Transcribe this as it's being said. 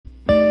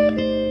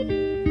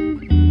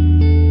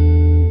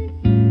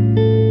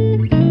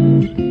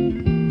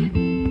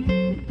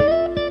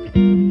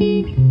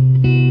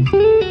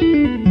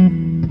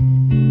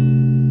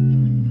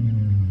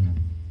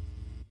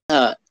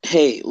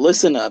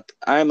Listen up,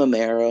 I'm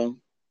Amaro,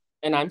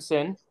 And I'm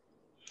Sin.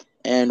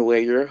 and we're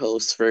your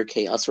hosts for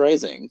Chaos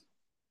Rising.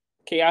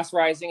 Chaos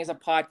Rising is a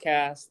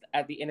podcast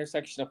at the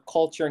intersection of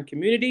culture and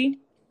community.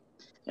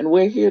 And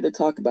we're here to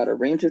talk about a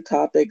range of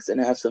topics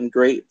and have some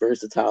great,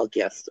 versatile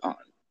guests on.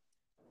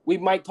 We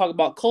might talk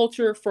about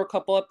culture for a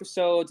couple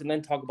episodes and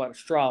then talk about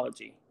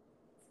astrology.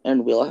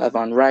 And we'll have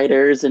on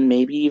writers and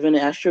maybe even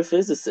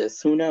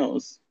astrophysicists, who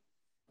knows?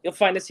 You'll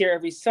find us here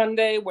every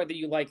Sunday, whether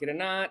you like it or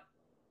not.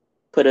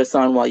 Put us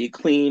on while you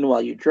clean,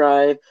 while you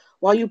drive,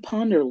 while you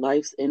ponder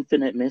life's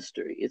infinite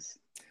mysteries.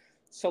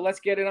 So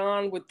let's get it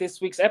on with this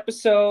week's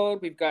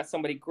episode. We've got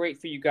somebody great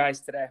for you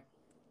guys today.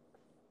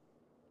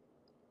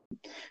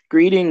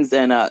 Greetings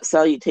and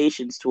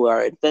salutations to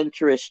our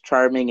adventurous,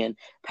 charming, and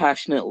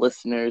passionate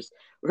listeners.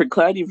 We're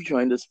glad you've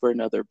joined us for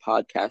another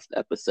podcast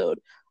episode.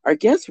 Our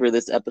guest for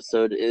this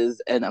episode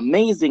is an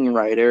amazing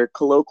writer,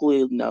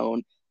 colloquially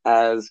known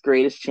as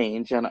Greatest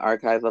Change, an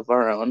archive of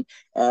our own,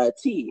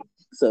 T.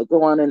 So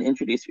go on and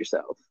introduce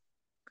yourself.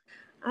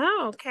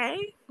 Oh,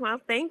 okay. Well,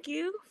 thank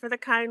you for the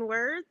kind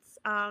words,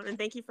 and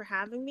thank you for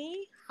having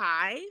me.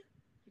 Hi,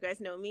 you guys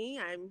know me.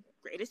 I'm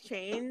Greatest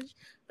Change,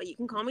 but you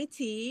can call me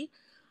T.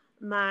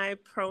 My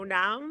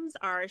pronouns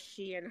are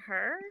she and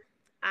her.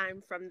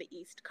 I'm from the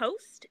East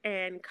Coast,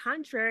 and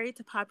contrary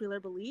to popular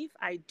belief,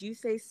 I do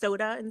say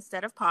soda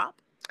instead of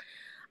pop.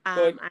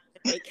 I'm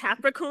a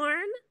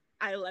Capricorn.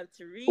 I love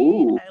to read.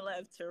 Ooh. I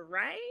love to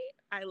write.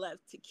 I love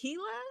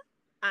tequila.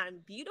 I'm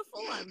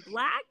beautiful. I'm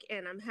black,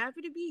 and I'm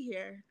happy to be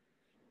here.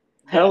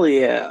 Hell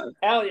yeah.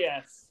 Hell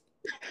yes.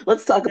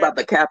 Let's talk about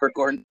the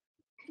Capricorn.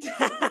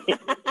 Yeah,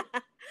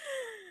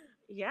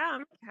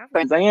 I'm a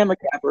Capricorn. I am a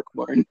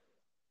Capricorn.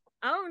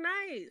 Oh,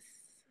 nice.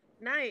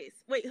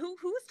 Wait,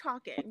 who's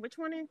talking? Which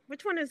one is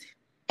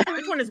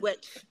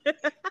which?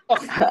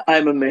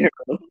 I'm Amaro.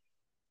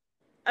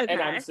 Okay.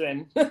 And I'm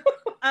Sin.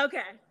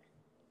 Okay.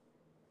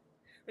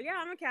 But yeah,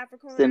 I'm a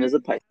Capricorn. Sin is a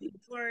Pisces.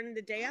 Born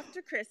the day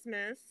after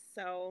Christmas,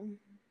 so.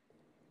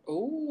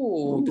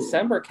 Ooh,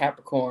 December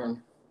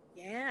Capricorn.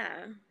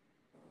 Yeah.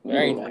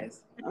 Very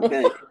nice.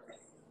 Okay.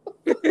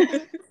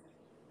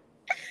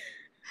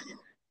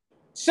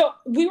 So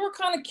we were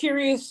kind of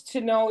curious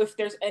to know if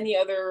there's any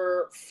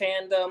other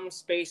fandom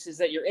spaces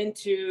that you're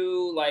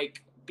into,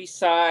 like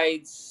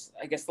besides,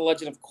 I guess, The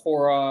Legend of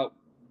Korra.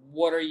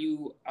 What are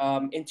you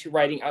into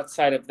writing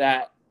outside of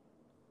that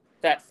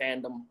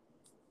fandom?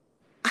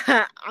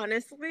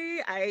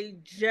 Honestly, I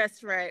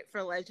just write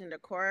for Legend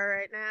of Korra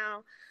right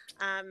now.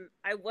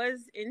 I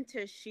was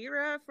into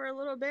She-Ra for a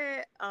little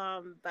bit,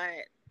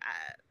 but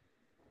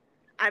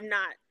I'm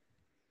not.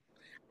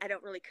 I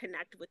don't really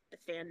connect with the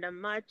fandom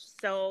much,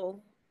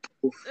 so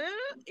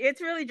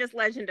it's really just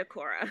Legend of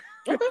Korra.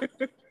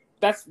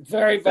 That's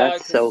very valid.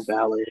 That's so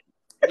valid.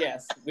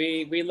 Yes,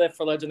 we live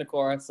for Legend of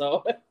Korra,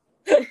 so.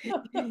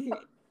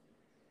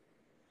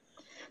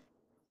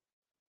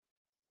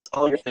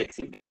 All your fix.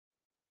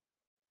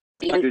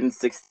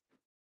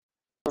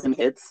 360,000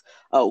 hits.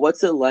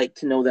 What's it like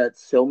to know that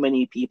so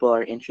many people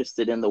are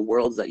interested in the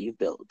worlds that you've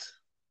built?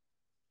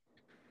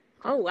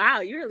 Oh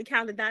wow, you really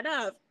counted that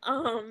up.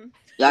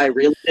 Yeah, I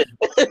really did.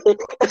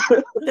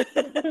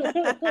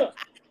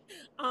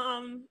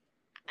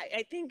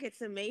 I think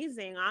it's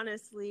amazing.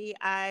 Honestly,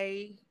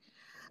 I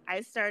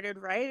started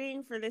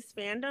writing for this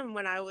fandom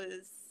when I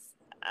was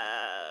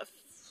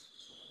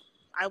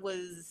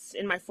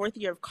in my fourth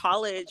year of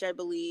college, I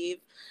believe.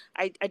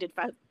 I did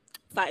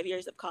five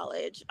years of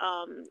college,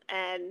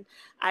 and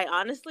I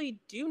honestly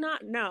do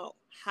not know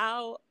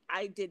how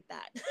I did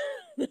that.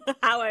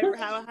 how I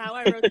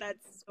wrote that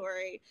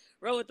story,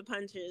 roll with the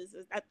punches.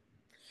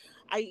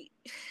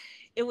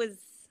 It was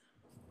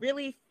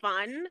really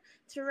fun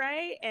to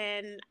write,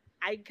 and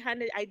I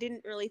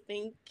didn't really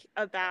think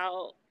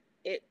about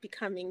it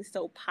becoming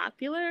so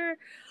popular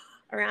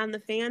around the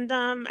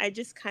fandom. I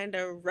just kind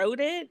of wrote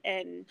it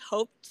and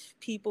hoped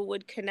people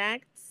would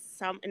connect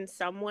in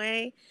some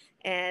way.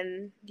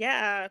 And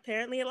yeah,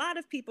 apparently a lot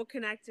of people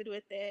connected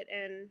with it,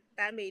 and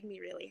that made me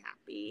really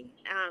happy.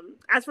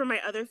 As for my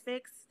other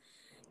fix,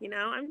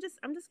 I'm just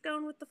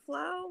going with the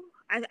flow.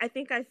 I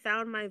think I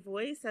found my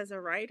voice as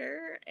a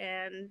writer,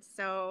 and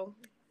so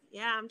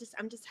yeah, I'm just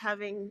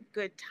having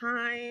good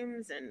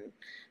times and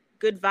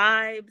good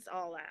vibes,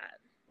 all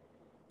that.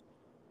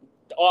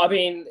 I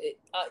mean,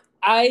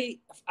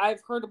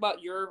 I've heard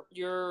about your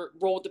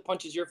roll with the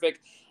punches, your fic,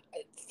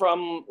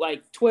 from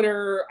like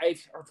Twitter.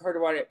 I've heard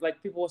about it.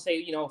 Like people will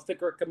say,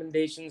 fic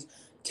recommendations,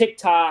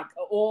 TikTok,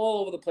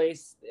 all over the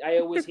place. I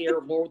always hear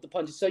roll with the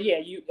punches. So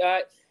yeah,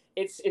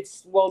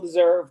 it's well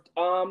deserved.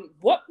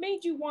 What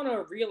made you want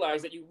to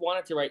realize that you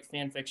wanted to write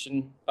fan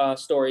fiction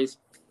stories?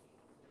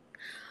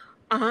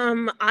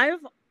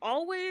 I've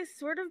always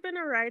sort of been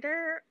a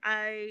writer.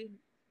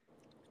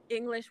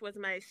 English was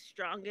my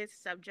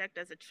strongest subject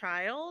as a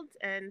child,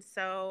 and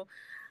so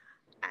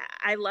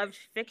I loved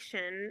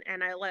fiction,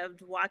 and I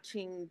loved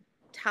watching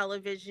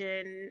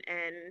television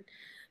and,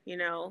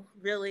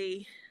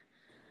 really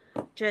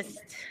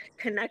just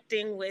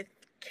connecting with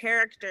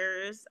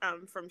characters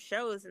from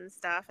shows and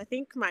stuff. I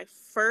think my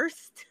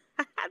first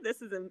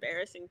this is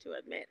embarrassing to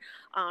admit.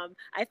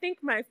 I think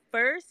my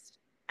first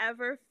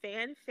ever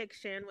fan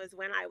fiction was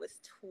when I was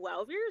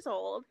 12 years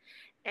old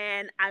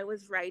and I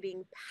was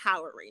writing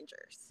Power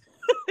Rangers.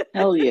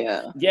 Hell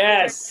yeah.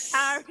 Yes.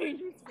 Power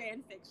Rangers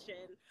fan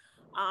fiction.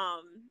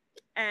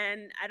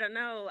 And I don't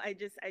know, I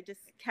just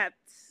kept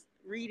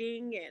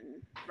reading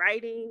and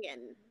writing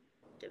and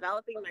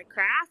developing my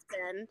craft,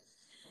 and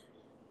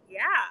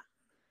yeah.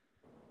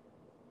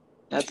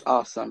 That's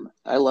awesome.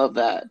 I love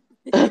that.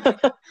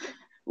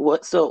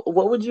 What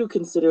would you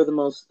consider the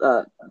most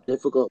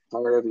difficult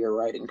part of your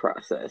writing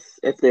process,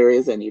 if there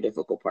is any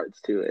difficult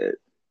parts to it?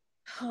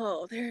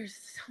 Oh, there's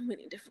so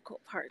many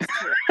difficult parts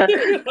to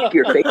it.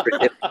 Your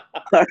favorite difficult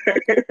part?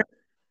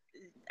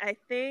 I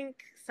think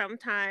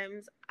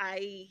sometimes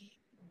I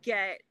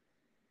get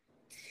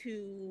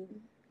to,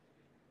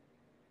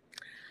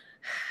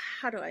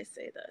 how do I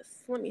say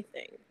this? Let me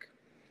think.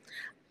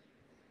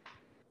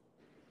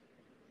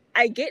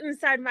 I get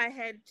inside my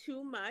head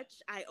too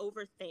much. I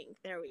overthink.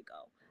 There we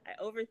go. I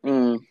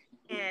overthink.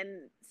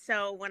 And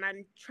so when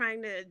I'm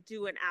trying to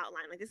do an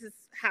outline, like this is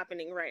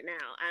happening right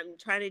now, I'm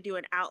trying to do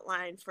an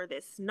outline for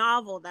this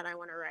novel that I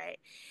want to write.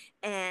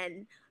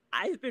 And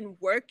I've been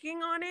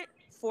working on it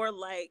for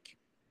like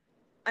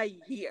a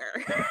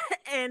year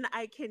and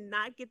I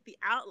cannot get the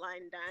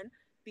outline done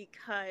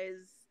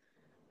because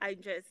I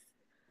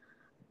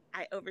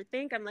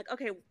overthink. I'm like,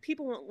 okay,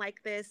 people won't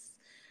like this.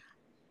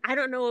 I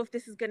don't know if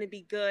this is going to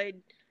be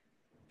good.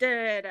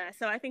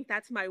 So I think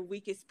that's my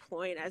weakest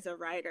point as a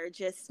writer,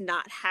 just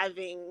not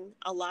having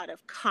a lot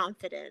of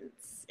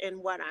confidence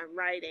in what I'm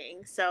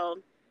writing. So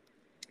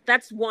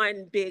that's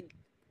one big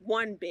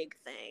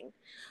thing.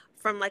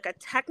 From like a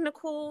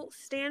technical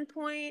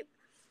standpoint,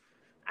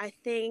 I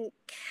think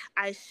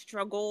I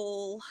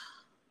struggle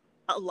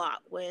a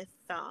lot with,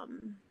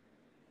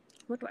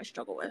 what do I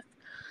struggle with?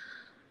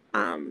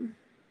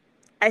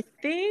 I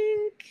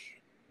think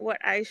what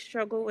I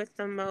struggle with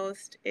the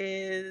most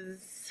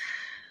is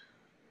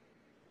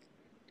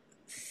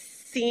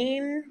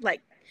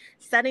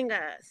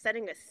setting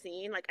a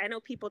scene. Like I know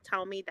people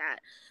tell me that,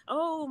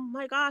 oh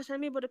my gosh,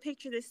 I'm able to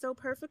picture this so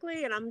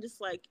perfectly, and I'm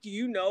just like, do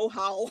you know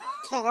how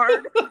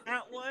hard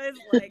that was?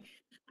 Like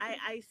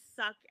I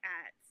suck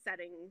at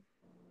setting,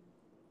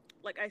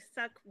 like I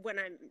suck when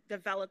I'm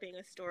developing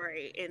a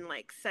story in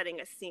like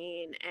setting a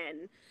scene,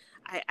 and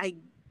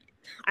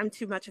I'm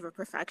too much of a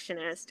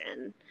perfectionist,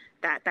 and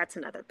that's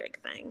another big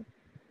thing.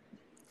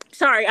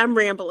 Sorry, I'm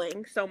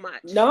rambling so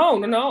much.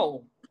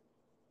 No.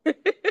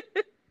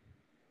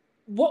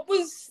 What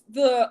was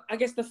the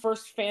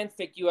first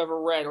fanfic you ever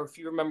read, or if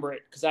you remember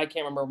it? Because I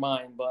can't remember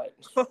mine, but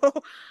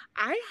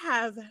I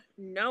have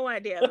no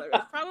idea. But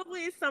it's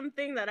probably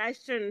something that I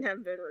shouldn't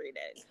have been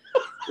reading.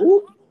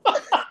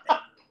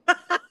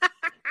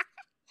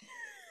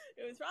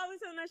 It was probably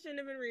something I shouldn't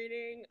have been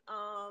reading.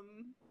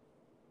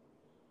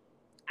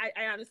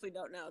 I honestly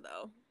don't know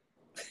though.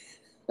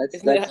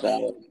 That's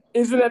valid.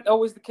 Isn't that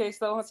always the case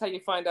though? That's how you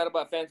find out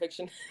about fan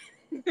fiction.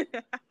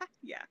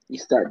 Yeah. You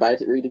start by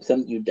reading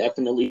something you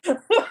definitely.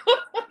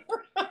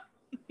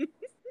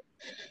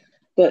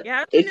 But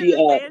yeah, if you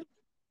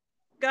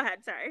go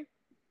ahead. Sorry.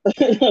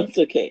 it's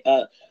okay.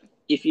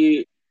 If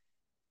you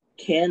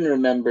can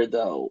remember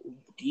though,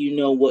 do you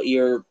know what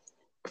your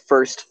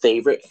first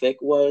favorite fic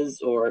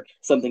was, or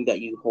something that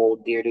you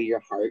hold dear to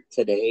your heart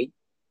today?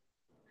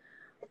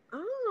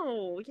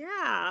 Oh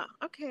yeah.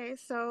 Okay,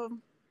 so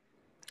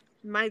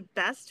my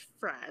best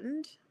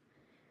friend,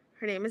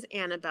 her name is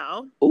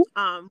Annabelle. Ooh.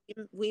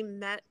 We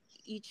met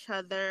each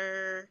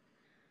other.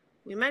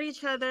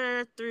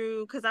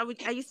 Through, because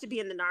I used to be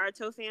in the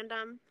Naruto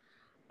fandom,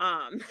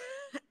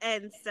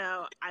 and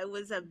so I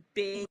was a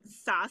big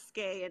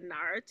Sasuke and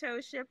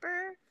Naruto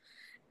shipper,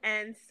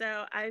 and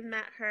so I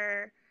met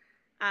her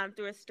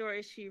through a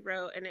story she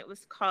wrote, and it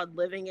was called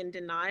Living in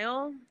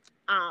Denial,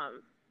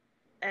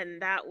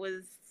 and that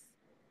was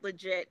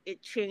legit.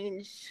 It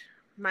changed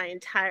my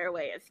entire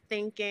way of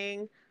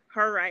thinking.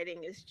 Her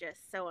writing is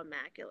just so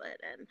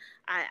immaculate, and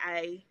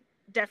I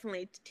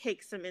definitely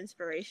take some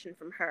inspiration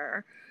from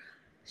her.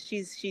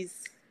 She's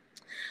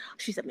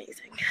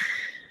amazing.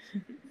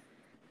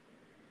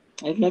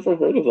 I've never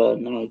heard of a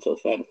Naruto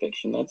fan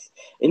fiction. That's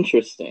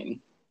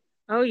interesting.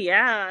 Oh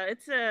yeah,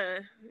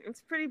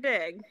 it's pretty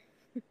big.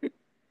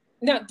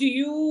 Now, do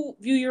you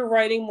view your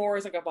writing more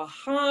as like a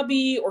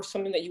hobby, or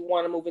something that you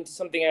want to move into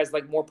something as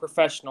like more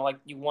professional, like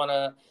you want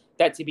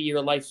that to be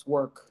your life's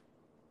work?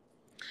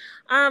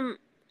 I'm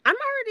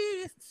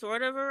already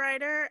sort of a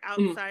writer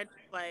outside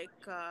like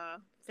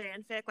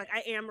fanfic. Like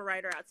I am a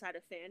writer outside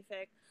of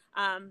fanfic.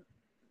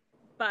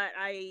 But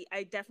I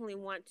definitely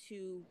want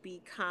to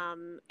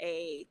become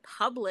a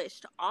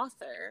published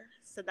author.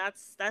 So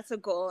that's a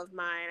goal of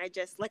mine.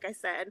 Like I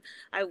said,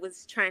 I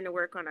was trying to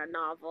work on a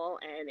novel,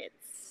 and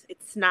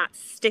it's not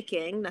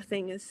sticking.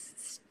 Nothing is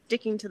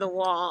sticking to the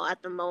wall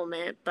at the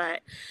moment,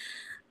 but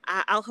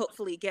I'll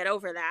hopefully get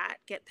over that,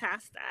 get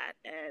past that,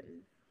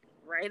 and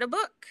write a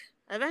book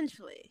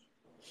eventually.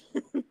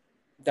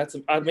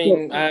 I'm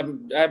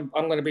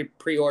going to be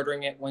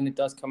pre-ordering it when it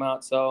does come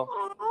out. So.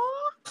 Aww.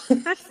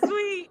 That's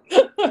sweet.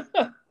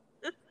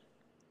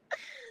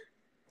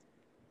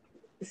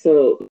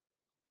 So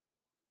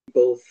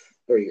both,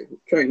 or you're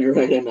trying to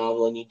write a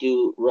novel and you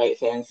do write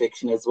fan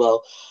fiction as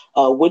well.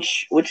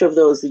 Which of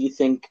those do you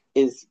think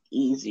is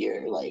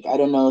easier? Like, I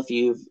don't know if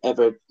you've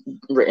ever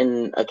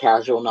written a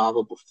casual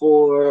novel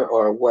before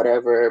or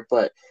whatever,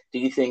 but do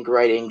you think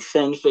writing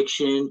fan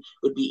fiction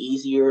would be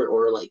easier,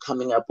 or like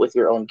coming up with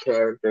your own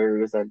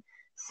characters and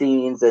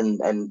scenes and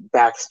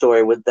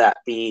backstory, would that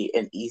be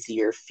an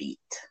easier feat?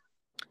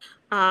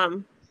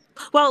 Um,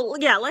 well,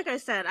 yeah, like I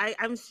said,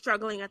 I'm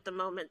struggling at the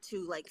moment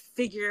to like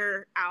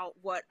figure out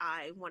what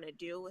I want to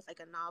do with like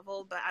a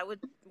novel, but I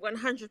would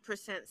 100%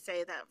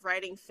 say that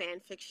writing fan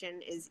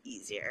fiction is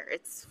easier.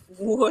 It's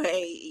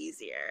way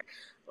easier.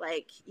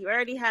 Like you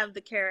already have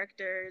the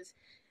characters,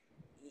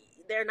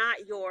 they're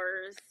not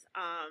yours,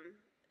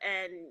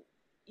 and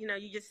you know,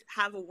 you just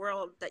have a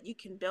world that you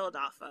can build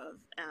off of.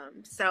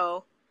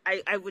 So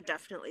I would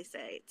definitely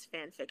say it's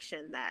fan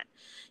fiction that,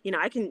 you know,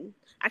 I can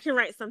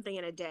write something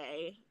in a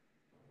day.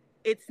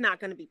 It's not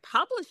going to be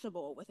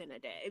publishable within a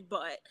day,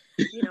 but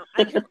you know,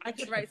 I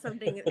could write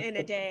something in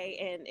a day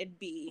and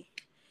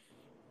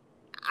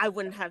I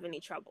wouldn't have any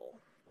trouble.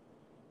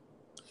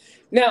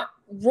 Now,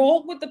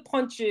 Roll with the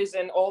Punches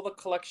and all the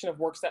collection of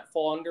works that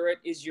fall under it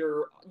is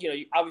your, you know,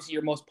 obviously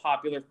your most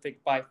popular fic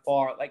by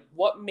far. Like,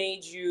 what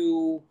made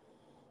you,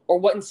 or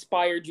what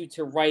inspired you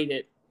to write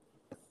it?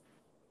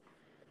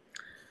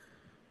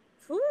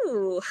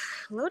 Ooh,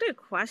 loaded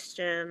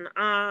question.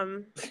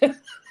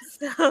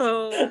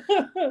 So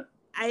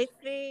I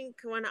think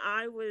when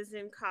I was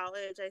in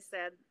college, I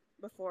said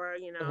before,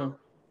 you know,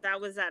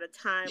 that was at a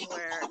time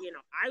where, you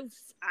know,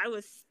 I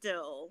was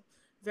still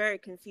very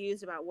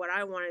confused about what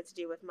I wanted to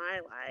do with my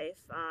life.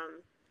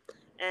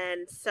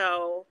 And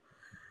so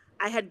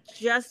I had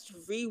just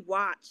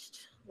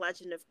rewatched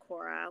Legend of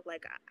Korra.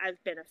 Like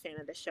I've been a fan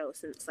of the show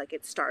since like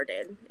it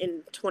started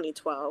in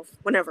 2012,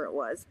 whenever it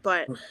was.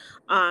 But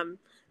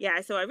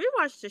yeah, so I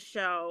rewatched the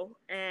show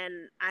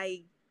and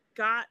I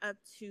got up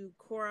to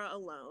Korra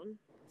Alone,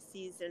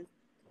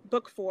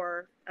 book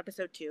 4,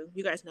 episode 2.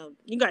 You guys know.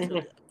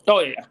 Oh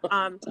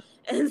yeah.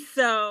 And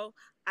so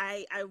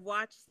I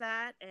watched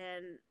that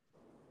and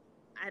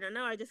I don't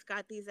know, I just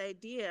got these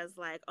ideas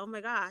like, oh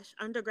my gosh,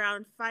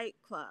 underground fight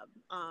club.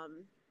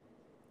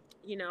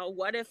 You know,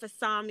 what if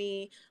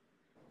Asami,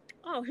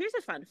 oh, here's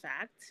a fun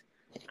fact.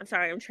 I'm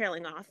sorry, I'm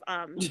trailing off.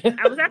 I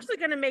was actually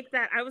gonna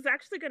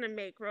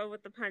make Roll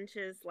with the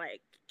Punches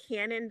like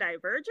canon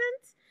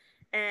divergent.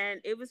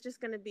 And it was just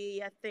gonna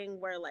be a thing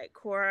where like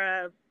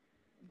Korra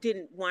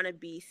didn't want to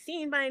be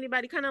seen by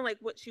anybody, kind of like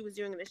what she was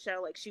doing in the show,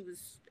 like she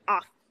was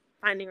off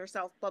finding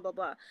herself, blah blah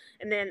blah.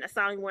 And then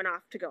Asami went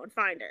off to go and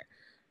find her.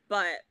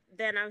 But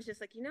then I was just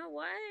like, you know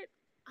what?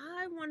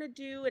 I want to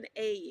do an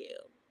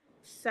AU.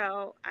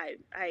 So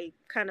I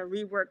kind of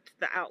reworked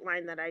the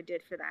outline that I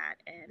did for that,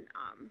 and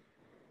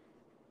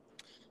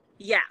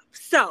yeah.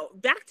 So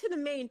back to the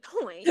main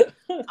point.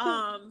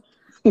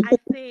 I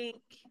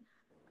think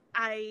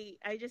I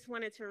just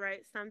wanted to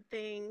write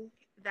something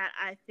that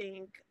I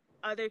think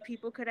other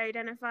people could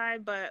identify,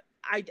 but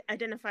I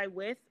identify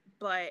with,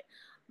 but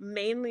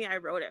mainly I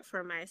wrote it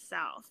for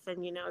myself,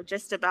 and you know,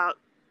 just about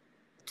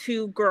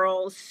 2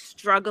 girls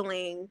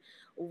struggling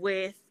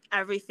with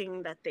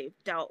everything that they've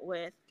dealt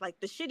with, like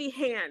the shitty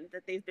hand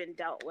that they've been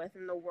dealt with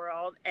in the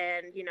world,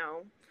 and you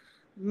know,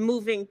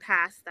 moving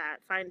past that,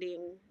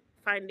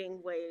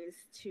 finding ways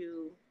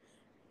to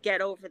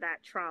get over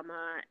that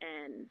trauma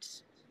and,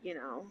 you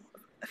know,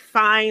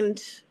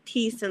 find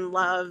peace and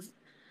love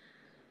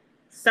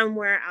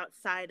somewhere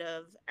outside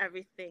of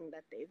everything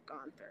that they've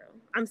gone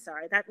through. I'm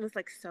sorry, that was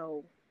like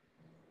so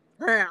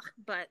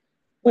but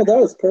Well, that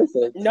was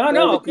perfect.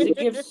 No, because it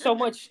gives so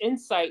much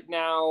insight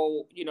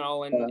now, you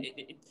know, and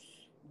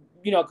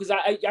you know, because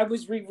I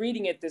was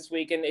rereading it this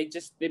week, and it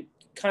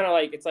kind of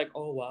like, it's like,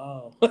 oh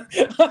wow,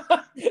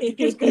 it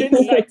gives good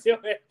insight to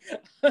it.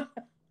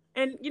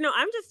 And you know,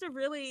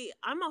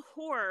 I'm a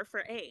whore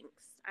for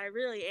angst. I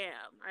really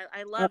am.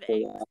 I love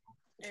angst.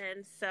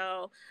 And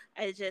so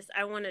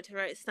I wanted to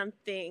write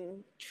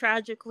something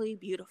tragically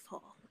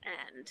beautiful,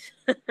 and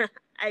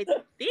I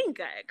think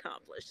I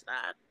accomplished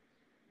that.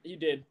 You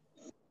did.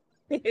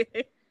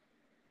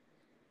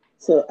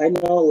 So I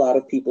know a lot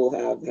of people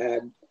have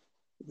had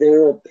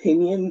their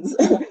opinions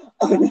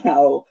on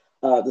how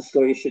the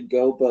story should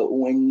go, but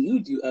when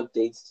you do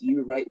updates, do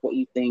you write what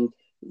you think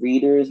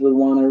readers would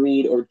want to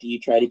read, or do you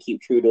try to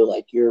keep true to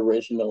like your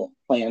original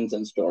plans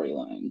and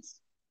storylines?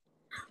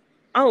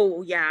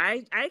 Oh yeah,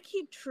 I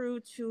keep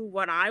true to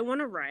what I want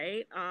to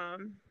write.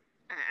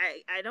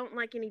 I don't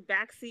like any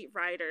backseat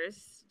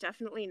writers.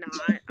 Definitely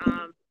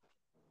not.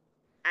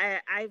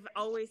 I've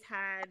always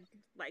had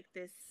like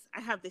this. I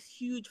have this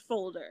huge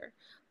folder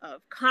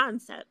of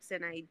concepts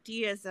and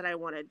ideas that I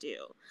want to do.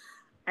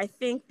 I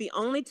think the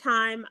only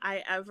time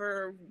I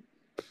ever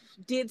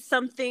did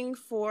something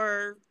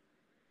for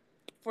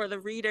the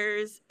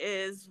readers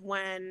is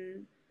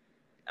when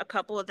a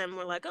couple of them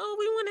were like, "Oh,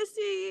 we want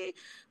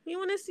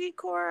to see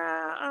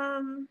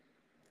Korra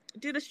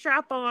do the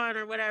strap on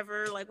or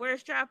whatever, like wear a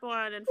strap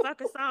on and fuck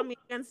Asami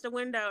against a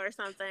window or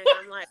something.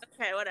 I'm like,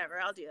 okay, whatever,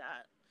 I'll do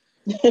that.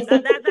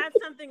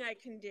 That's something I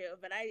can do.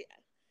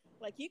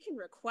 But you can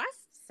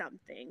request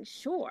something,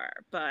 sure,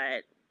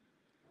 but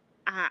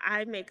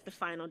I make the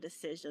final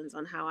decisions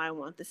on how I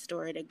want the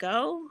story to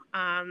go.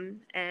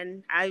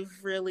 And I've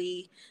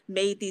really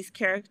made these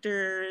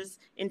characters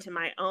into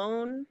my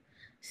own.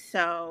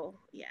 So,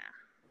 yeah.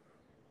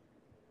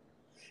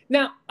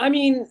 Now, I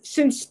mean,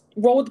 since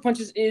Roll with the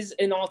Punches is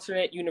an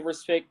alternate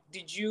universe fic,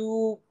 did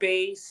you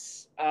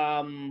base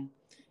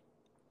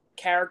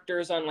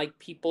characters on like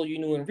people you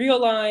knew in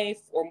real life,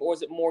 or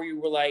was it more you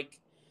were like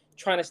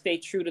trying to stay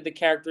true to the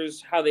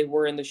characters how they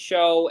were in the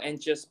show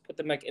and just put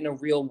them like in a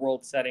real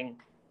world setting?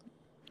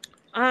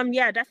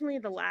 Yeah, definitely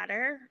the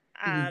latter.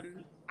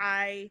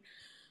 I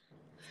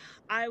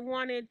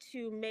wanted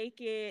to make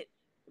it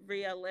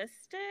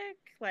realistic.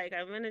 Like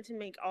I wanted to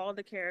make all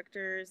the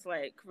characters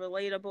like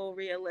relatable,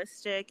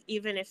 realistic,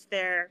 even if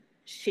they're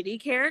shitty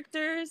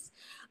characters.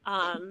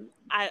 I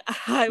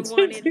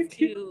wanted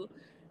to.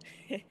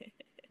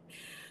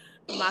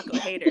 The Mako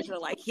haters were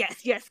like,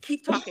 yes,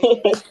 keep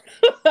talking.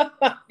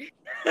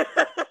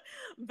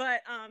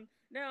 But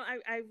no,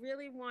 I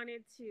really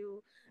wanted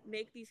to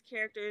make these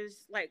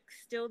characters like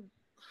still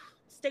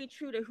stay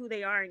true to who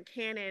they are in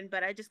canon,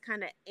 but I just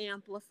kind of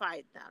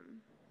amplified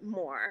them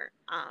more.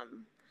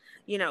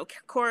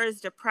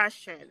 Korra's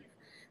depression,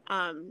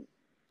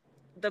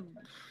 the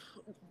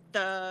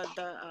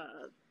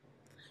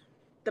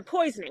the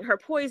poisoning, her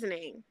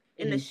poisoning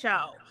in the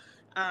show.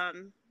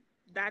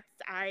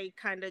 I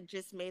kind of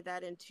just made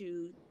that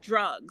into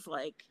drugs.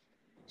 Like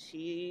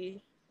she's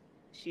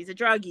a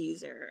drug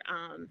user.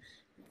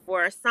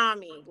 For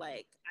Asami,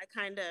 like I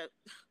kind of,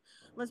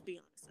 let's be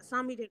honest,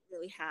 Asami didn't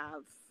really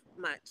have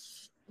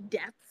much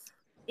depth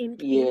in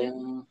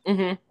canon.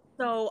 Yeah.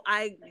 So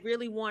I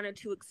really wanted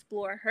to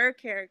explore her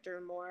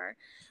character more,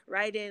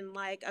 right, in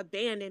like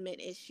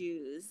abandonment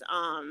issues,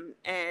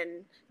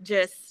 and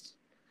just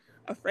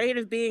afraid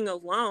of being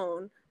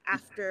alone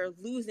after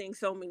losing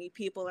so many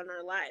people in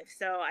her life.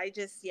 So I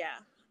just,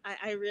 I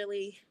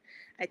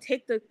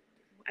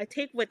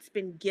take what's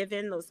been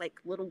given, those like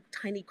little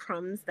tiny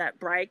crumbs that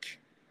Bryke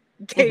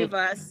gave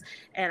us,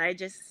 and I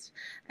just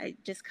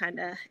kind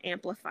of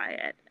amplify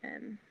it,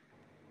 and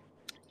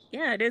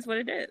yeah, it is what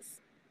it is.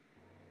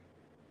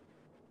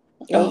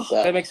 Oh,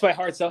 that makes my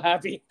heart so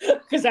happy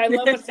because I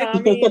love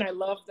Asami and I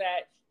love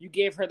that you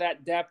gave her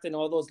that depth and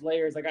all those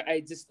layers. Like I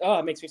just,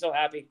 it makes me so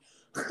happy.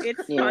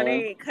 It's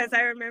funny because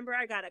I remember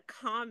I got a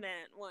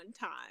comment one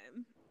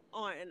time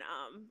on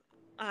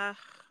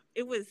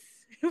it was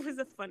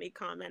a funny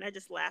comment. I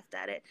just laughed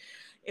at it.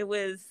 It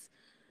was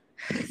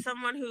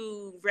someone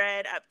who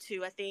read up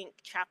to, I think,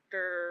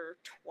 chapter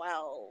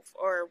 12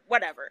 or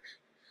whatever,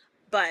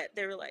 but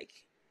they were like,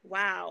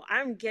 wow,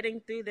 I'm getting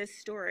through this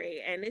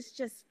story and it's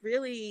just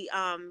really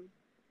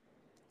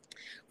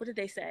what did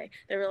they say?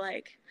 They were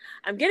like,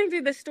 I'm getting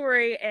through this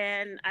story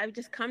and I've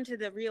just come to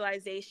the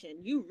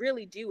realization you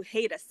really do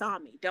hate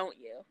Asami, don't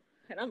you?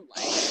 And I'm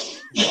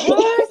like,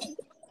 what?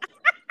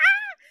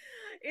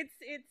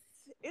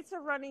 It's a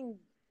running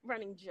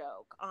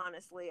joke,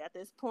 honestly, at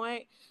this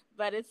point.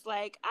 But it's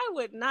like, I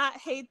would not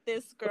hate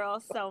this girl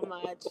so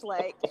much.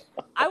 Like,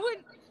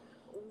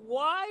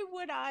 why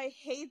would I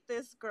hate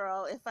this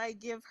girl if I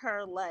give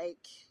her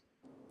like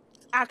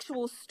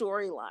actual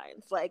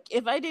storylines? Like,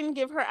 if I didn't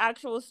give her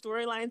actual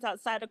storylines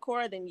outside of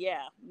Korra, then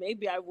yeah,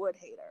 maybe I would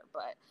hate her.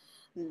 But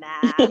nah,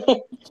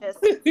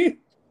 just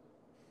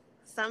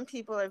some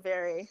people are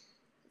very,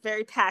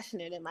 very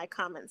passionate in my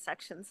comment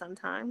section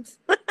sometimes.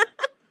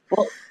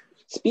 Well,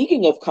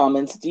 speaking of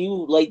comments, do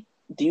you like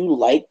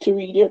to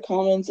read your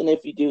comments? And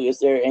if you do, is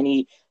there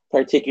any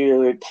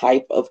particular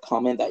type of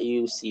comment that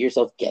you see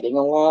yourself getting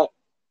a lot?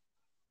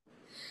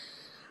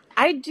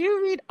 I do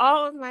read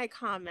all of my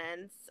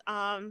comments.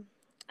 I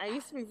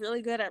used to be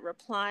really good at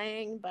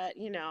replying, but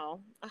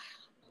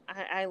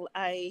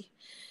I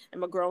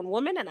am a grown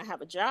woman and I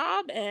have a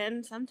job,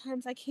 and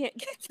sometimes I can't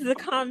get to the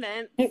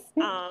comments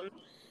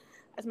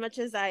as much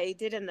as I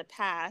did in the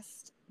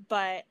past.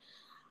 But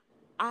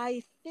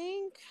I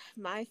think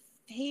my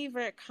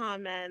favorite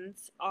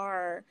comments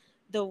are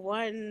the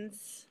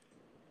ones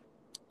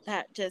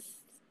that just,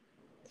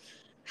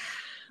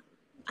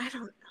 I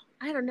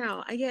don't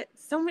know. I get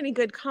so many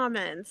good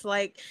comments,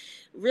 like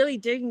really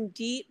digging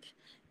deep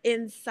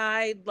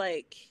inside,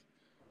 like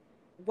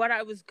what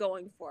I was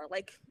going for.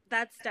 Like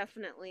that's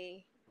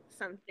definitely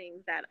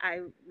something that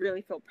I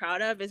really feel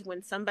proud of, is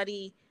when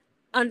somebody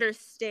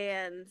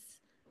understands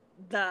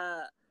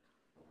the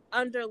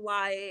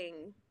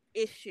underlying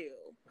issue,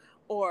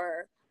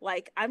 or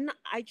like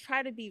I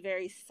try to be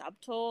very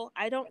subtle.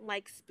 I don't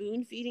like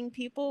spoon feeding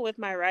people with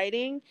my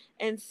writing.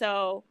 And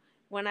so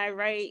when I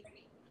write,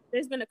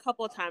 there's been a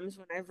couple of times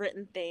when I've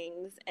written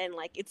things and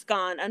like it's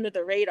gone under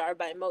the radar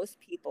by most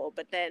people,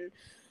 but then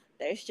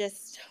there's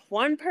just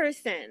one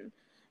person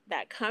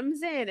that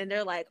comes in and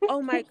they're like,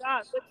 oh my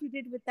God, what you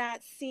did with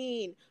that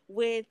scene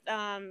with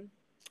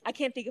I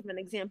can't think of an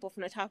example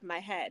from the top of my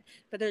head,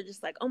 but they're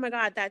just like, oh my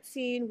God, that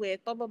scene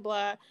with blah, blah,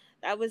 blah,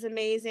 that was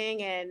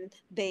amazing. And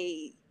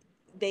they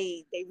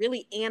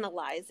really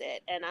analyze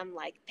it. And I'm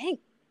like,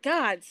 thank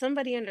God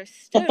somebody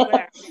understood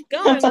where I was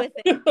going with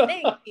it.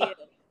 Thank you.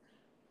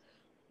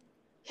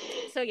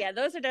 So yeah,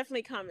 those are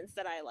definitely comments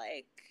that I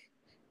like.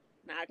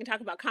 Now I can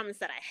talk about comments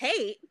that I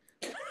hate.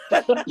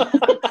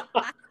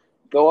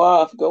 Go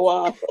off.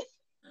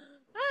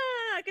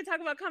 I can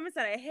talk about comments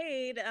that I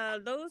hate.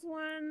 Those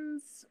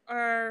ones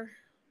are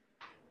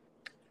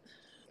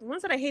the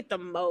ones that I hate the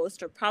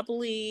most are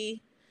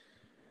probably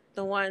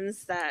the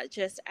ones that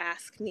just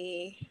ask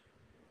me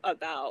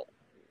about.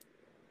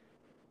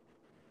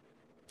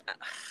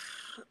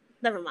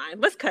 Never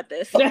mind. Let's cut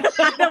this. I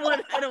don't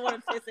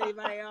want to piss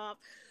anybody off.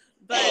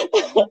 But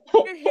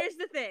here's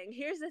the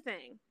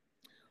thing.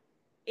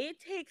 It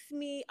takes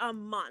me a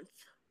month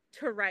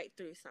to write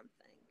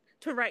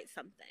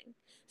something.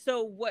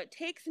 So what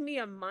takes me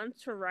a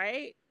month to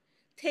write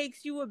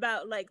takes you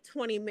about like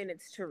 20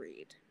 minutes to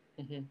read.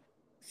 Mm-hmm.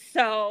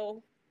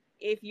 So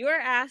if you're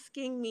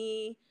asking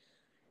me,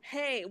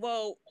 hey,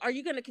 well, are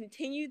you going to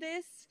continue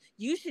this?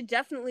 You should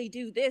definitely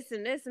do this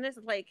and this and this.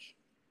 Like,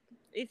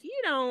 if you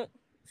don't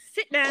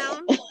sit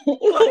down,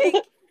 like,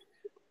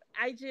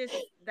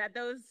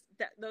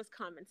 those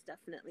comments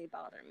definitely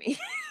bother me.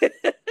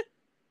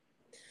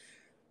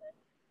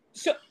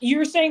 So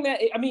you're saying that,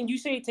 I mean, you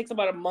say it takes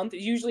about a month.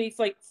 Usually it's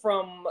like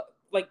from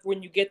like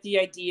when you get the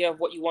idea of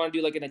what you want to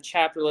do, like in a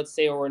chapter, let's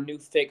say, or a new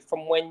fic,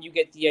 from when you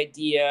get the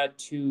idea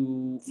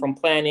from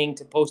planning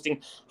to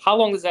posting, how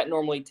long does that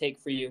normally take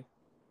for you?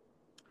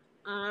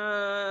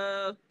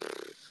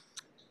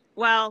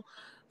 Well,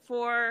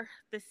 for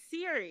the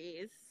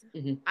series,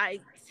 mm-hmm. I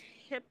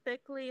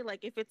typically,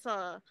 like, if it's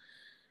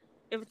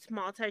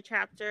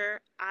multi-chapter,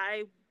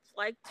 I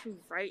like to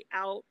write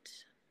out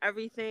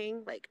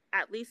everything, like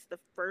at least the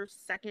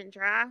second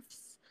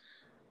drafts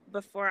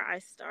before I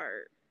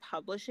start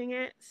publishing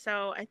it.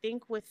 So I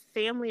think with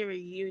Family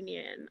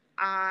Reunion,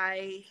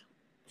 I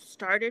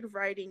started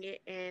writing it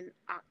in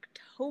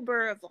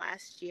October of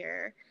last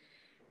year,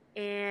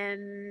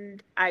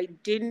 and I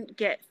didn't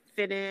get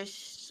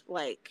finished,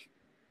 like,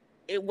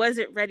 it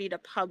wasn't ready to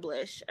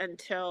publish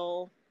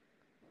until,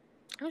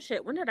 oh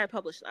shit, when did I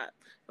publish that?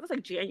 It was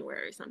like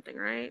January or something,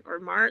 right? Or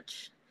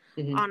March.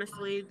 Mm-hmm.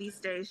 Honestly, these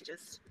days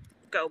just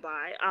go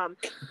by.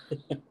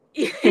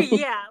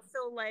 Yeah,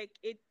 so like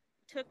it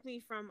took me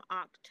from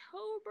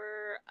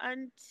October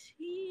until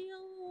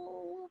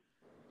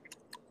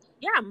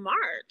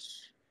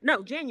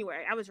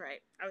January. I was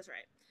right.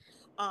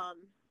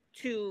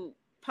 To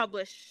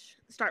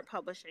start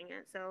publishing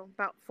it. So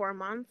about 4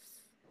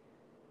 months.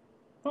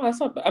 Oh,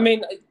 that's not bad. I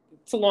mean,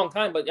 it's a long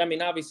time, but I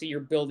mean, obviously you're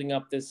building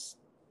up this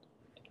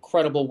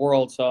incredible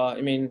world. So,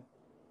 I mean,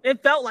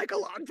 it felt like a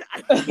long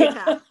time.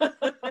 Yeah.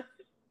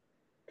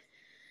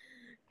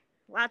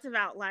 Lots of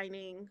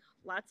outlining,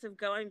 lots of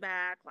going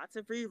back, lots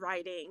of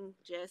rewriting.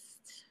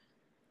 Just,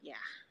 yeah.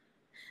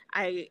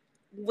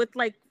 With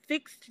like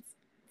fics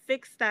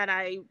that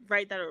I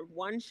write that are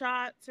one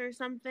shots or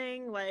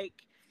something,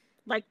 like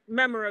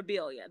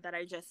memorabilia that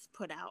I just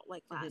put out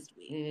like last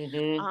week.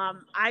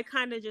 Mm-hmm. I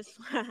kind of just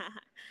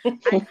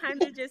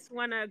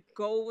want to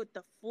go with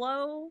the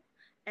flow,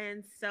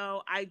 and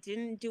so I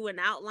didn't do an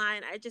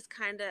outline. I just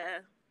kind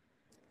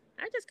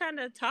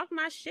of talked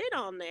my shit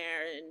on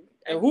there and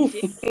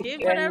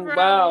did whatever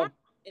I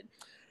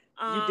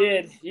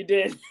wanted. You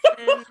did.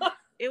 And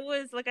it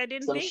was like I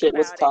didn't Some think shit about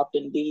was it. topped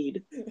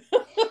indeed.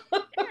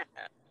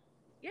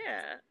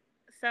 Yeah.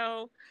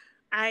 So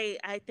I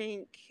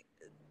think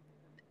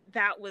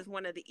that was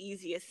one of the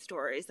easiest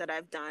stories that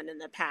I've done in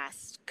the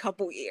past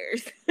couple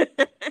years.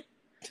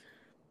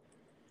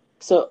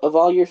 So, of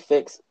all your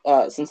fics,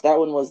 since that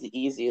one was the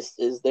easiest,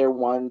 is there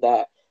one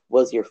that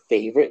was your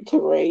favorite to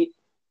write?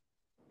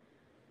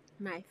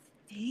 My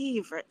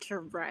favorite to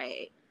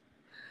write?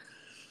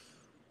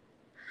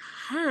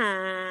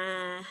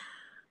 I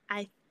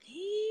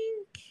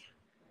think...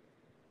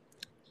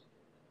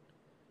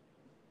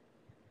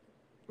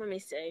 Let me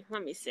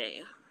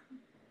see.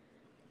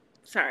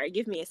 Sorry,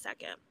 give me a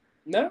second.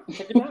 No,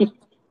 take it down.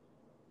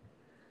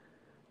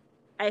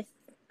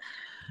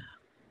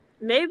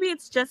 Maybe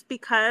it's just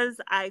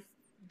because I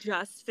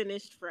just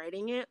finished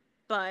writing it,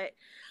 but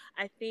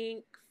I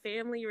think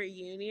Family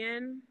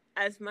Reunion,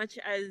 as much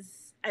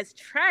as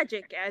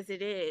tragic as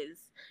it is,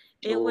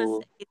 it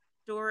was a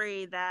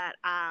story that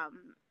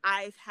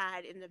I've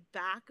had in the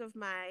back of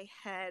my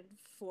head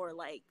for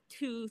like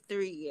 2-3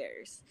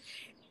 years.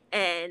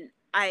 And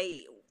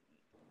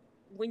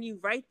when you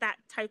write that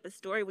type of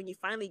story, when you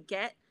finally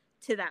get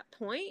to that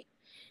point,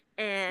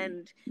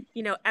 and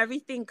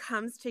everything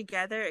comes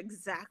together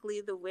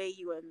exactly the way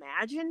you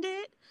imagined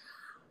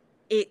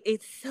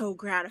it's so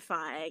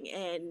gratifying,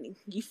 and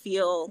you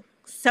feel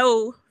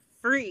so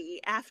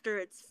free after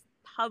it's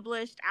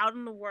published out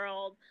in the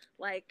world.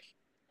 Like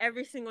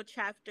every single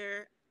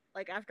chapter,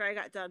 like after I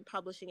got done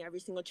publishing every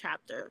single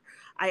chapter,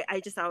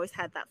 I just always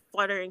had that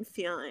fluttering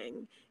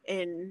feeling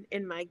in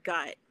my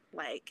gut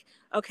Like,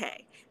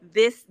 okay,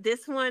 this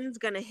one's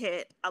gonna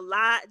hit a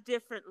lot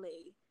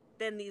differently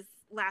than these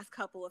last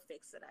couple of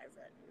fics that I've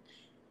written,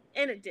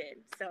 and it did.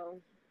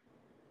 So,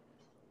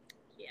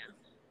 yeah.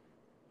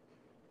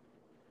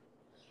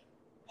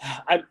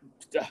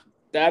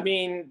 I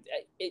mean,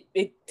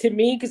 it to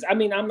me, because I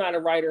mean, I'm not a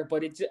writer,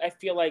 but I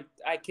feel like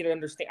I can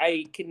understand.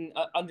 I can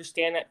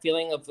understand that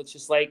feeling of it's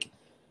just like,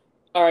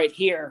 all right,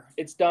 here,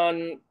 it's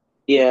done.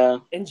 Yeah.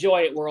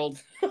 Enjoy it,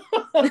 world.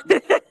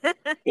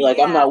 You're like,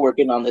 I'm not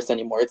working on this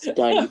anymore. It's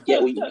done. You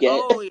get what you get.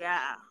 Oh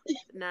yeah.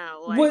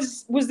 No. Like,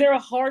 was there a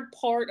hard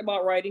part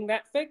about writing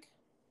that fic?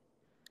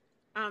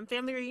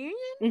 Family reunion.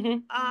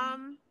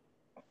 Mm-hmm.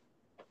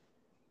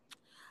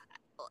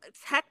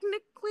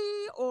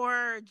 Technically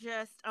or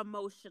just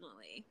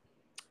emotionally?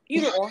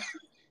 Either or.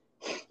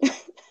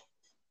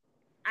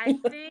 I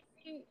think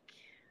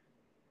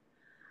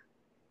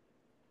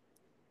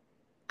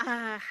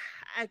I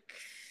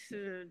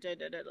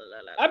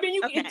mean,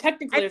 you can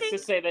technically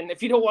just say then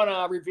if you don't want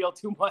to reveal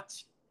too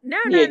much. No.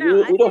 We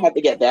don't have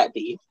to get that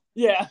deep.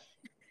 Yeah.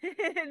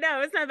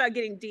 No, it's not about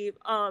getting deep.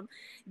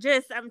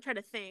 Just I'm trying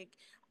to think,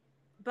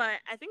 but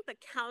I think the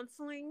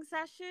counseling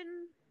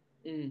session,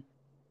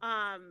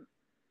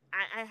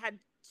 I had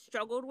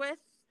struggled with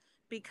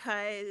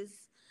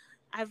because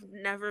I've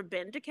never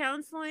been to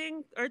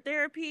counseling or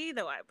therapy,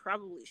 though I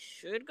probably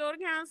should go to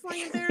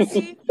counseling and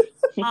therapy.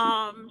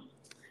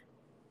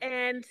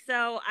 And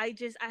so I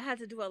had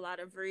to do a lot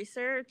of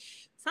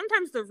research.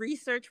 Sometimes the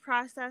research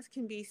process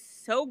can be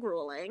so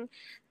grueling,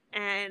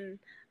 and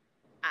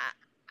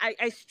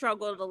I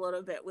struggled a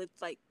little bit with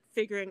like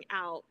figuring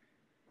out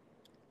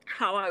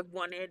how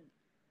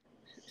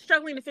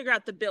struggling to figure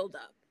out the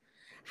buildup,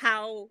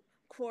 how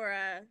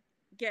Cora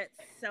gets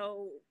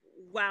so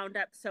wound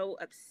up, so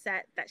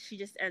upset that she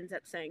just ends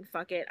up saying,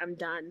 fuck it, I'm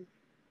done.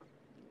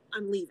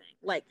 I'm leaving.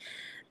 Like,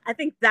 I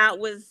think that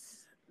was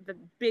the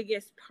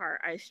biggest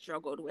part I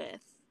struggled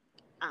with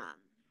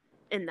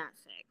in that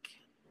fic.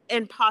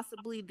 And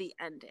possibly the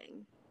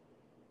ending.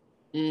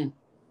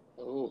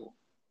 Oh.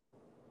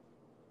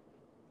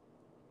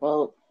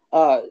 Well,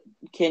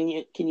 can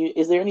you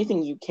is there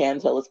anything you can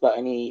tell us about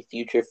any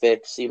future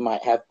fics you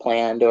might have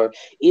planned, or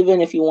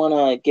even if you want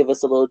to give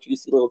us a little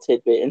juicy little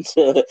tidbit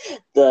into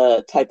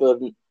the type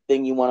of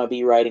thing you want to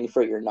be writing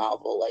for your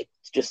novel, like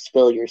just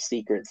spill your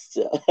secrets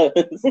to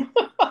us.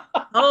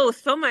 Oh,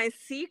 spill my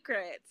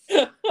secrets.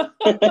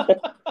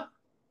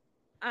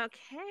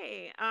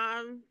 Okay.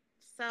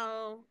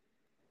 So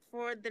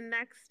for the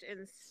next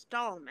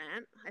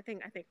installment, I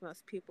think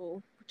most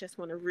people just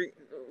want to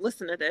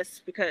listen to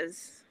this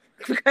because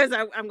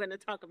I'm going to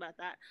talk about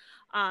that.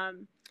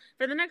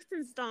 For the next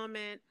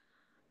installment,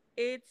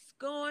 it's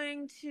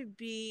going to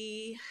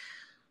be,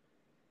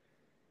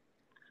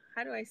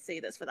 how do I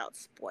say this without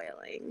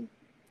spoiling?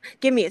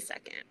 Give me a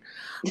second.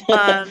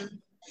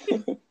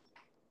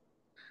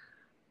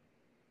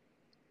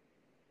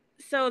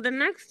 So the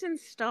next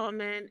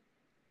installment,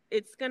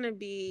 it's going to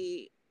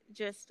be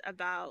just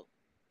about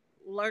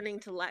learning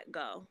to let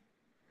go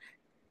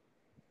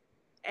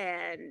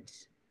and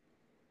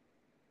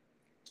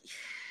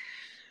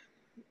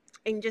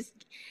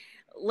just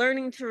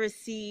learning to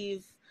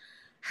receive.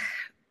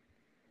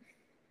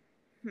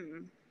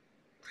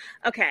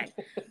 Okay,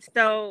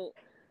 so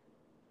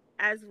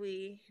as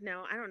we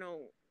know, I don't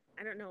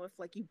know if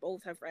like you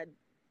both have read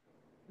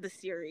the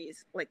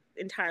series like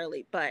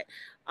entirely, but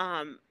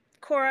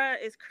Cora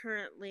is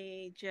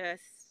currently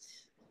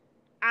just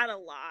at a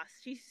loss.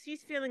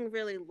 She's feeling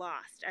really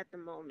lost at the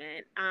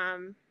moment.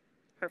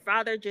 Her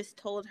father just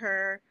told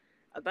her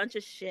a bunch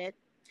of shit,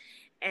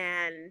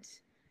 and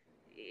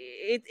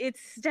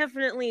it's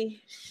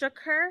definitely shook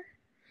her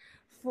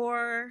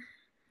for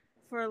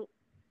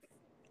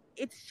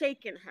it's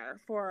shaken her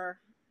for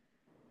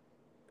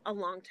a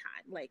long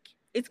time. Like,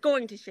 it's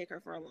going to shake her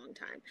for a long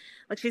time.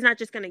 Like, she's not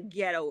just going to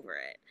get over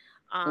it.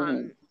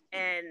 And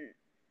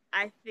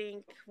I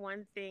think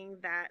one thing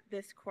that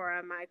this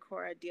Cora, my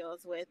Cora,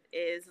 deals with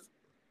is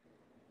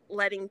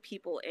letting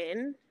people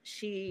in.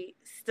 She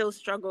still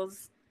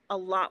struggles a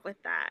lot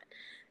with that.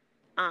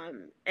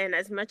 And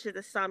as much as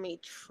Asami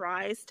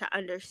tries to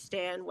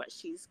understand what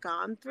she's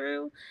gone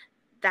through,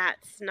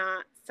 that's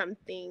not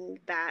something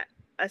that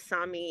that's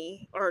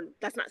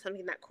not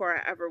something that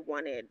Cora ever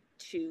wanted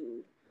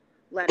to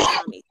let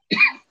Asami.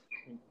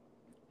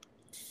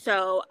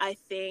 So I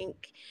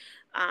think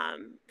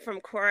from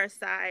Cora's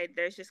side,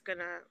 there's just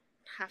gonna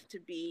have to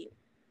be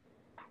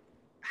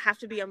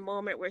a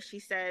moment where she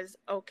says,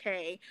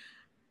 okay,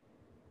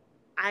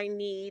 I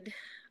need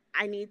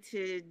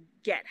to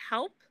get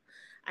help.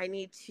 I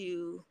need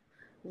to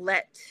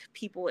let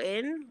people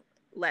in,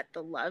 let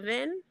the love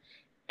in.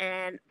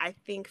 And I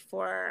think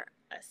for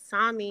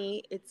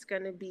Asami, it's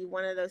going to be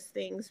one of those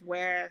things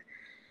where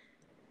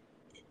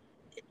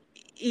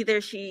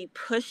either she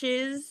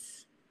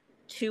pushes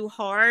too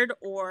hard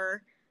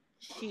or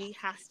she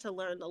has to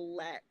learn to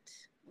let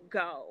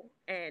go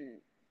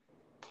and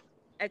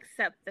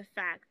accept the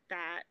fact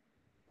that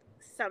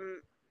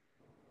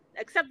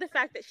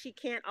she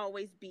can't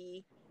always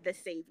be the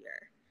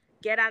savior,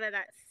 get out of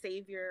that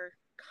savior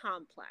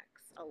complex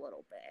a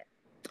little bit.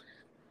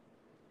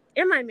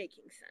 Am I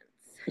making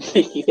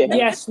sense? Yeah.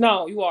 Yes,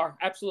 no, you are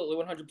absolutely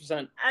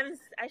 100%.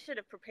 I should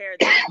have prepared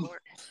that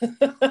more. I'm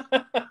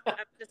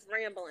just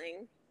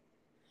rambling.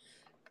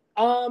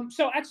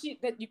 So actually,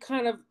 that you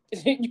kind of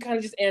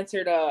just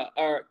answered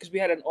because we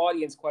had an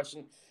audience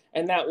question,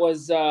 and that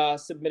was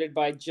submitted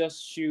by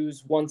Just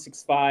Shoes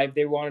 165.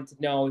 They wanted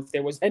to know if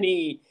there was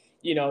any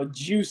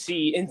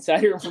juicy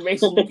insider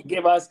information you could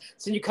give us.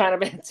 So you kind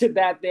of answered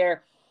that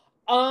there.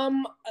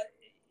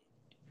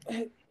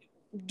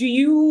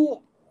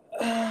 Do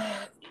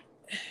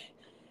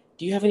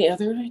you have any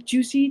other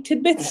juicy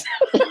tidbits?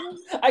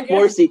 I guess.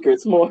 More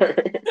secrets, more.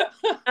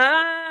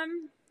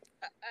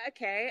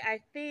 Okay, I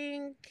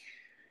think.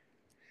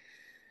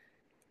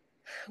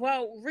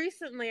 Well,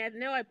 recently I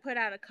know I put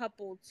out a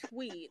couple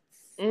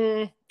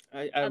tweets.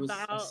 I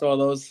saw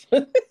those.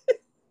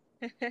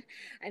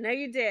 I know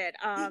you did.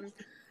 I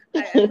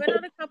put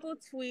out a couple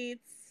tweets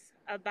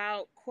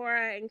about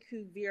Korra and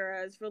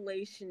Kuvira's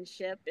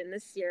relationship in the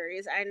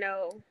series. I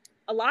know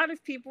a lot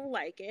of people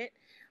like it,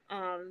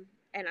 and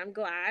I'm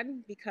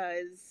glad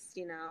because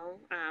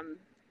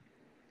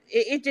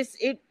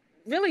it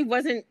really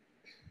wasn't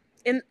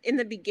in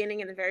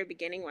the very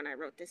beginning when I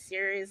wrote this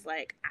series.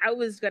 Like, I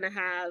was gonna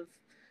have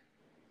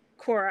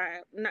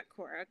Kuvira.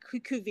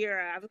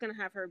 I was gonna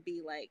have her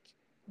be like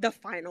the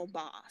final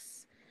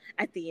boss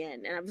at the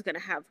end, and I was gonna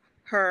have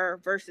her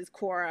versus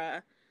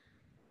Korra.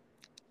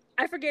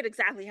 I forget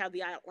exactly how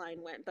the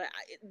outline went, but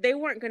they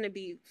weren't going to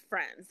be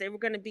friends. They were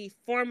going to be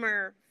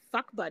former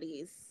fuck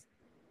buddies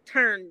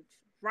turned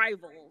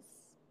rivals.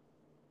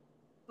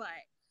 But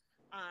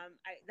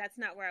that's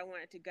not where I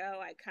wanted to go.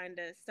 I kind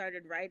of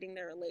started writing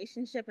their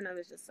relationship, and I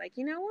was just like,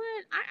 you know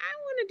what? I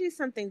want to do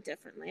something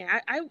differently.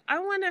 I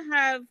want to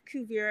have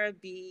Kuvira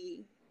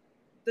be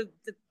the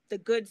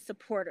good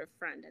supportive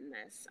friend in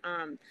this.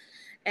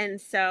 And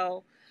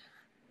so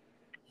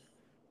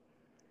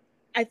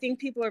I think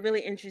people are really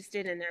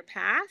interested in their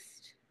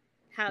past,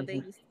 how they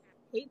used to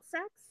hate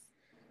sex,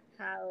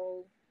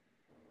 how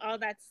all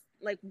that's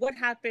like what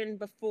happened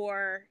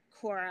before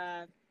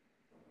Korra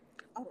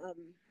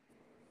and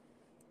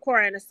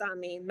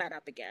Asami met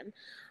up again.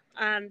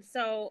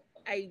 So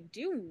I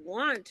do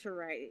want to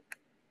write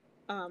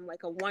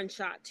like a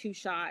 1-shot,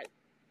 2-shot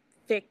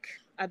fic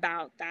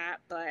about that,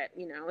 but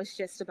it's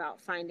just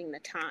about finding the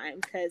time,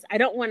 because I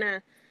don't want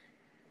to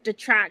but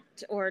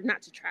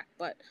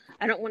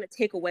I don't want to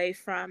take away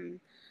from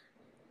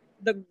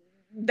the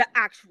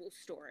actual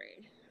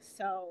story.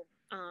 So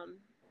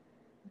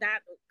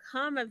that will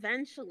come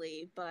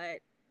eventually,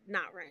 but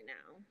not right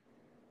now.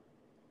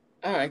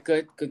 All right,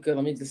 good.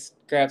 Let me just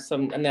grab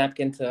a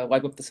napkin to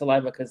wipe up the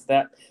saliva, because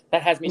that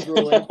has me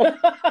drooling.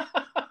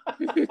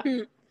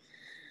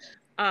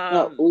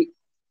 No,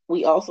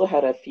 we also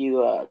had a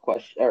few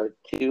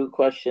two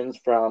questions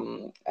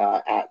from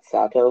at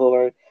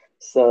Satohor.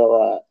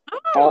 So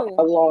how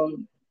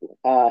long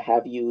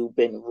have you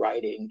been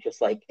writing, just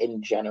like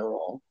in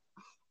general?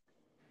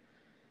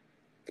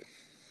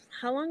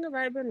 How long have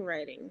I been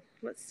writing?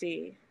 Let's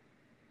see.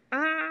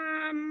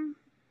 I've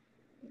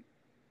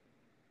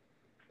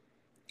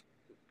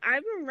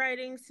been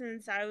writing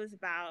since I was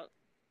about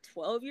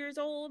 12 years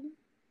old.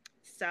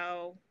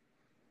 So,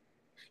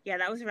 yeah,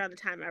 that was around the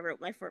time I wrote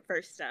my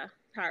first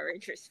Power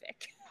Rangers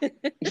fic.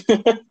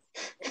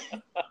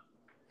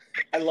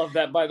 I love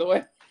that, by the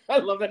way. I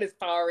love that it's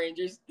Power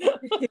Rangers.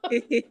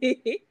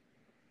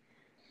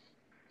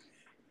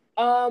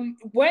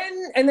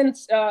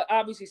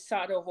 Obviously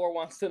Satohor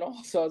wants to know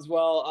also as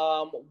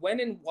well. When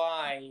and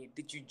why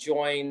did you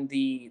join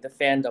the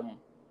fandom?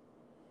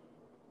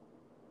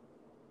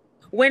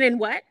 When and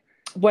what?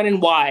 When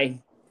and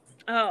why?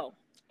 Oh,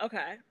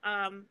 okay.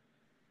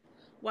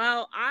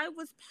 Well, I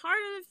was part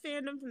of the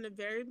fandom from the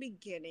very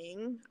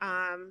beginning.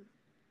 I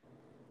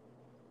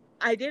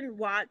didn't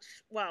watch,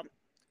 well,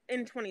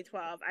 in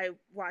 2012, I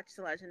watched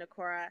The Legend of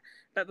Korra,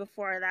 but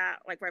before that,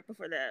 like right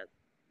before the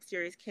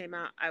series came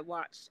out, I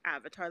watched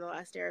Avatar: The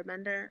Last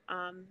Airbender.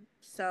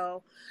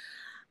 So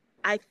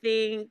I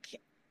think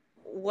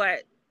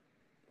what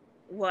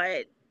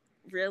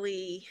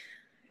really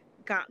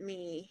got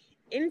me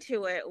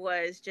into it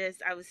was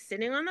just I was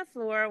sitting on the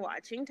floor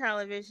watching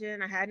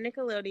television. I had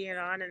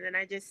Nickelodeon on, and then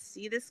I just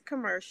see this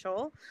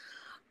commercial,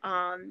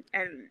 and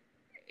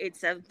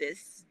it's of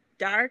this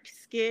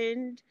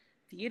dark-skinned,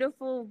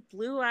 beautiful,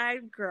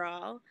 blue-eyed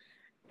girl,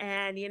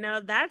 and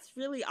that's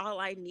really all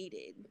I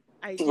needed.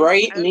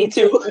 Me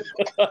too.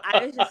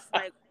 I was just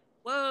like,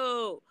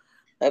 whoa,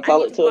 That's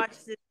all it took.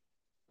 Watch this.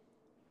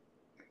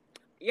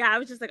 Yeah, I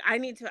was just like, I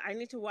need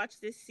to watch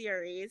this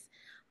series,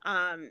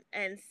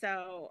 and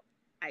so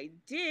I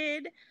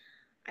did.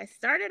 I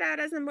started out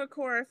as a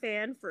Korra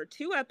fan for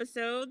 2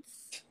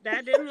 episodes.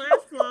 That didn't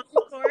last long,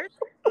 of course.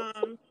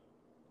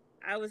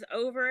 I was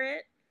over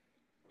it.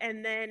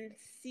 And then end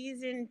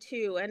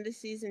of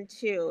season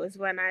 2 is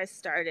when I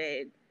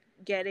started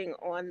getting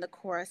on the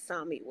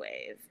Korrasami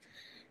wave.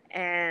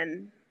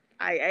 And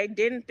I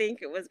didn't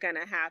think it was going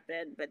to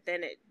happen, but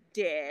then it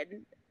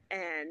did.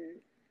 And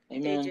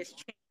Amen. They just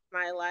changed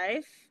my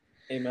life.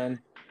 Amen.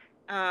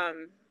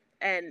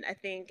 And I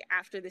think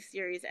after the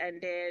series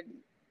ended,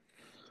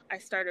 I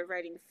started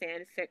writing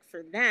fanfic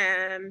for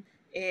them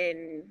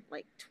in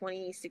like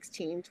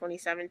 2016,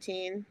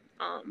 2017.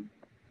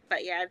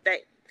 But yeah,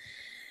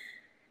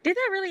 did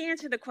that really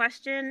answer the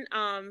question?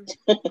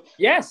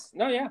 Yes.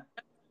 No. Yeah.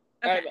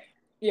 Okay.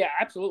 Yeah.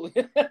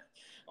 Absolutely.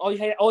 all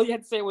you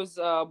had to say was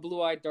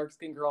blue-eyed,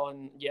 dark-skinned girl,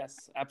 and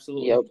yes,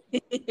 absolutely.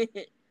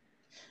 Yep.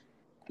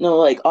 No,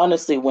 like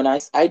honestly, when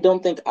I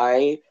don't think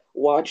I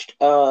watched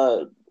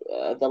The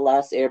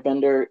Last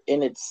Airbender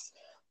in its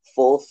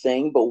full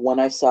thing, but when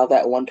I saw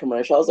that one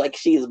commercial, I was like,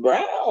 she's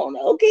brown,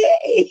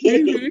 okay.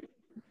 Mm-hmm.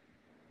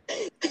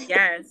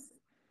 Yes.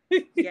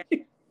 Yeah.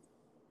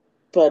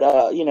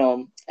 But you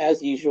know,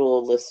 as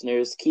usual,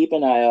 listeners, keep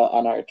an eye out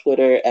on our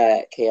Twitter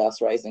at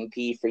Chaos Rising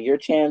P for your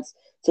chance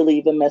to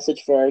leave a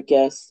message for our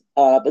guests.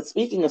 But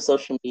speaking of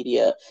social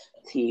media,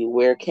 T,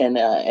 where can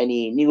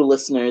any new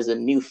listeners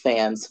and new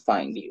fans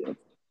find you?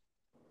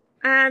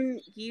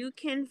 You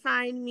can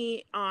find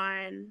me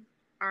on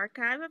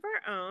Archive of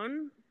Our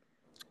Own,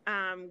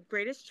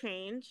 Greatest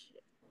Change,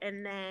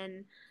 and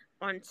then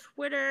on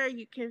Twitter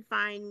you can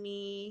find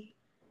me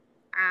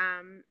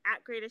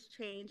at Greatest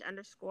Change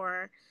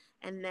 _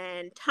 and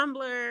then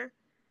Tumblr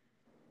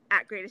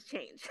at Greatest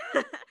Change.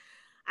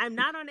 I'm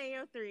not on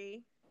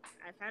AO3.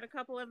 I've had a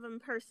couple of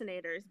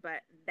impersonators,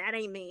 but that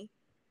ain't me.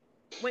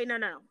 Wait, no.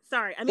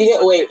 Sorry, I mean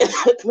Yeah, wait.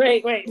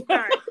 wait.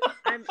 Sorry,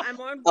 I'm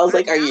on. I was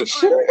like, are you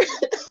sure?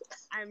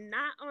 I'm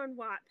not on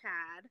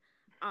Wattpad.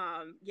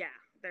 Yeah,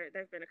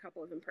 there've been a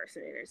couple of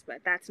impersonators, but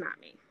that's not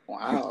me.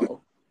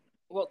 Wow.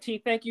 Well, T,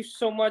 thank you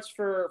so much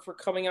for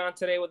coming on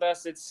today with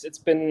us. It's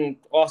been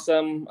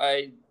awesome.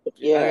 I'm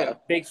a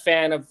big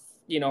fan of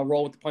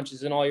Roll with the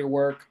Punches and all your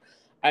work.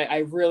 I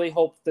really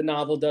hope the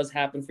novel does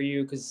happen for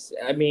you because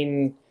I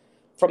mean,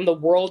 from the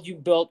world you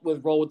built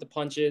with Roll with the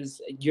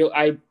Punches,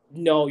 I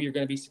know you're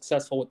going to be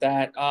successful with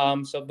that.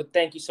 But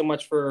thank you so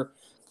much for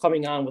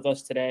coming on with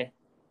us today.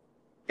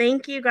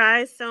 Thank you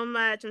guys so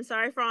much. I'm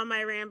sorry for all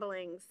my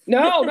ramblings.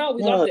 No,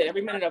 we loved it.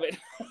 Every minute of it.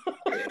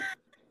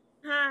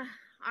 All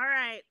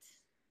right.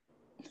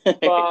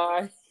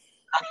 Bye.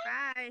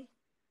 Bye.